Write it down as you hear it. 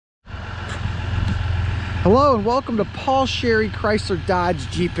Hello and welcome to Paul Sherry Chrysler Dodge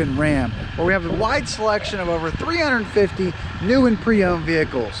Jeep and Ram, where we have a wide selection of over 350 new and pre-owned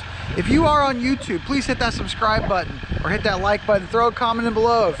vehicles. If you are on YouTube, please hit that subscribe button or hit that like button. Throw a comment in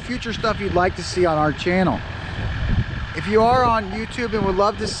below of future stuff you'd like to see on our channel. If you are on YouTube and would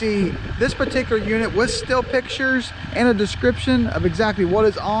love to see this particular unit with still pictures and a description of exactly what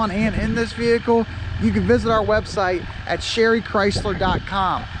is on and in this vehicle, you can visit our website at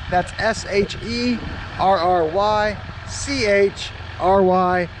sherrychrysler.com. That's SherryChrysler.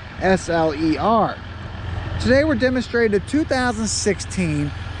 Today we're demonstrating a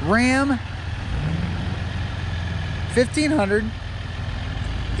 2016 Ram 1500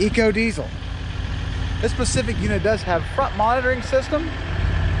 EcoDiesel. This specific unit does have front monitoring system,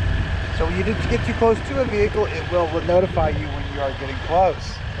 so when you get too close to a vehicle, it will notify you when you are getting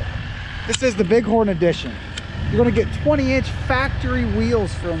close. This is the Bighorn edition. You're going to get 20-inch factory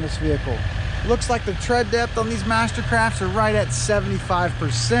wheels from this vehicle. Looks like the tread depth on these Mastercrafts are right at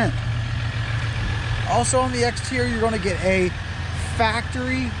 75%. Also on the exterior, you're going to get a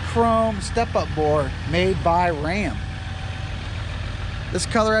factory chrome step-up bore made by Ram. This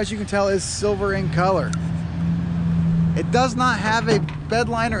color, as you can tell, is silver in color. It does not have a bed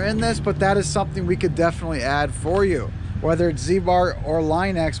liner in this, but that is something we could definitely add for you. Whether it's Z-Bar or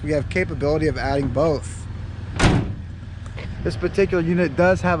Line X, we have capability of adding both. This particular unit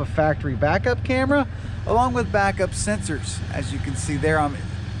does have a factory backup camera along with backup sensors, as you can see there on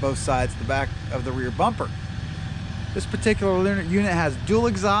both sides of the back of the rear bumper. This particular unit has dual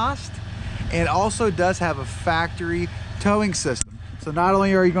exhaust and also does have a factory towing system. So not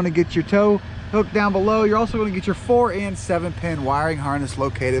only are you going to get your tow hook down below, you're also going to get your 4 and 7 pin wiring harness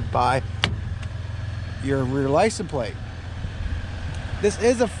located by your rear license plate. This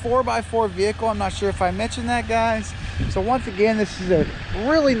is a 4x4 vehicle. I'm not sure if I mentioned that, guys. So once again, this is a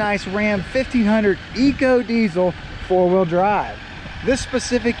really nice Ram 1500 EcoDiesel 4-wheel drive. This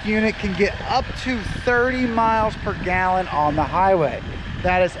specific unit can get up to 30 miles per gallon on the highway.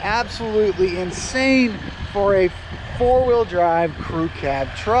 That is absolutely insane for a 4-wheel drive crew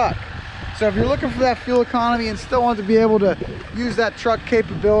cab truck. So if you're looking for that fuel economy and still want to be able to use that truck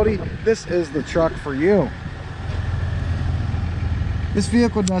capability, this is the truck for you. This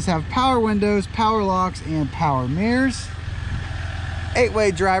vehicle does have power windows, power locks, and power mirrors.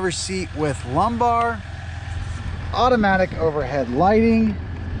 8-way driver's seat with lumbar, automatic overhead lighting.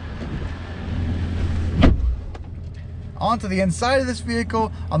 Onto the inside of this vehicle,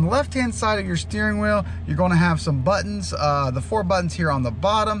 on the left hand side of your steering wheel, you're going to have some buttons, the 4 buttons here on the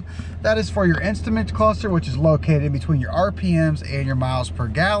bottom. That is for your instrument cluster, which is located in between your RPMs and your miles per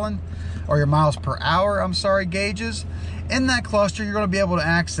gallon, or your miles per hour, I'm sorry, gauges. In that cluster, you're going to be able to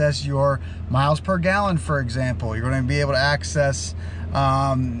access your miles per gallon, for example. You're going to be able to access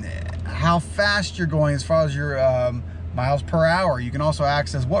how fast you're going as far as your miles per hour. You can also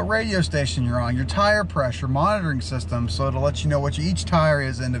access what radio station you're on, your tire pressure monitoring system, so it'll let you know what each tire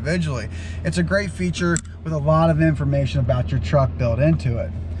is individually. It's a great feature with a lot of information about your truck built into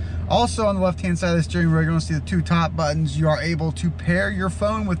it. Also on the left hand side of the steering wheel, you're going to see the 2 top buttons. You are able to pair your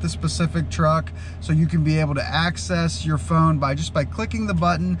phone with the specific truck, so you can be able to access your phone by clicking the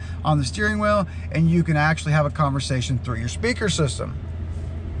button on the steering wheel, and you can actually have a conversation through your speaker system.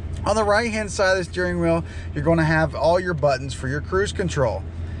 On the right hand side of the steering wheel, you're going to have all your buttons for your cruise control.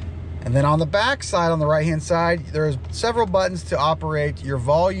 And then on the back side, on the right hand side, there's several buttons to operate your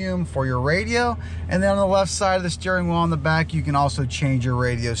volume for your radio. And then on the left side of the steering wheel on the back, you can also change your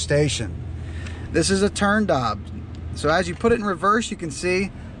radio station. This is a turn knob. So as you put it in reverse, you can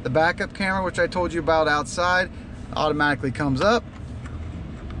see the backup camera, which I told you about outside, automatically comes up.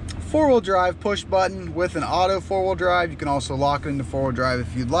 4-wheel drive push button with an auto 4-wheel drive. You can also lock it into 4-wheel drive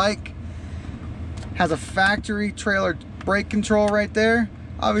if you'd like. Has a factory trailer brake control right there.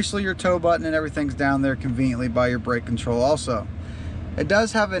 Obviously your tow button and everything's down there conveniently by your brake control also. It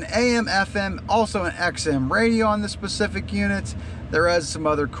does have an AM, FM, also an XM radio on this specific unit. There is some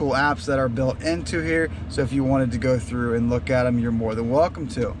other cool apps that are built into here, so if you wanted to go through and look at them, you're more than welcome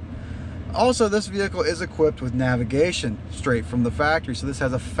to. Also, this vehicle is equipped with navigation straight from the factory. So this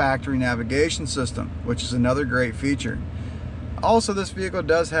has a factory navigation system, which is another great feature. Also, this vehicle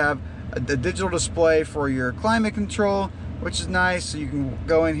does have a digital display for your climate control, which is nice. So you can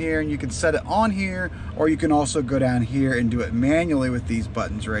go in here and you can set it on here, or you can also go down here and do it manually with these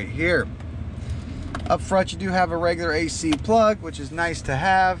buttons right here. Up front, you do have a regular AC plug, which is nice to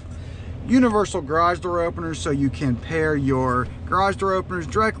have. Universal garage door openers, so you can pair your garage door openers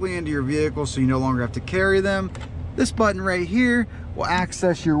directly into your vehicle so you no longer have to carry them. This button right here will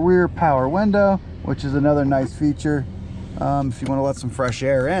access your rear power window, which is another nice feature if you want to let some fresh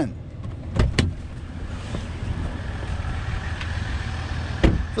air in.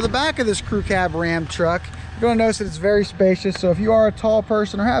 For the back of this crew cab Ram truck, you're going to notice that it's very spacious. So if you are a tall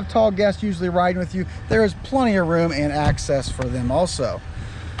person or have tall guests usually riding with you, there is plenty of room and access for them also.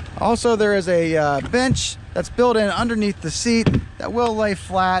 Also, there is a bench that's built in underneath the seat that will lay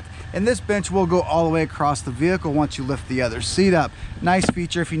flat, and this bench will go all the way across the vehicle once you lift the other seat up. Nice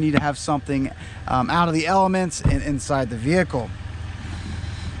feature if you need to have something out of the elements and inside the vehicle.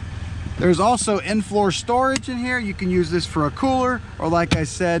 There's also in-floor storage in here. You can use this for a cooler, or like I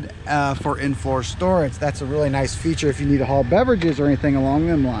said, for in-floor storage. That's a really nice feature if you need to haul beverages or anything along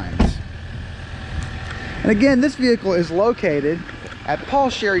them lines. And again, this vehicle is located at Paul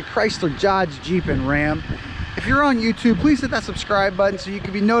Sherry Chrysler Dodge Jeep and Ram. If you're on YouTube, please hit that subscribe button so you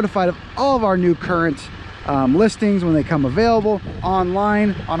can be notified of all of our new current listings when they come available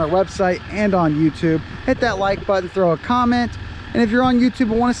online, on our website, and on YouTube. Hit that like button, throw a comment, and if you're on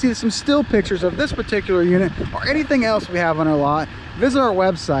YouTube and want to see some still pictures of this particular unit or anything else we have on our lot, visit our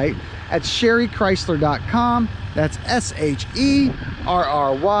website at sherrychrysler.com. That's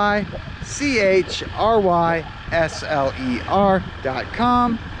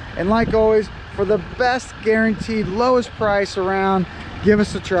SherryChrysler.com. And like always, for the best guaranteed lowest price around, give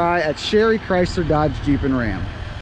us a try at Sherry Chrysler Dodge Jeep and Ram.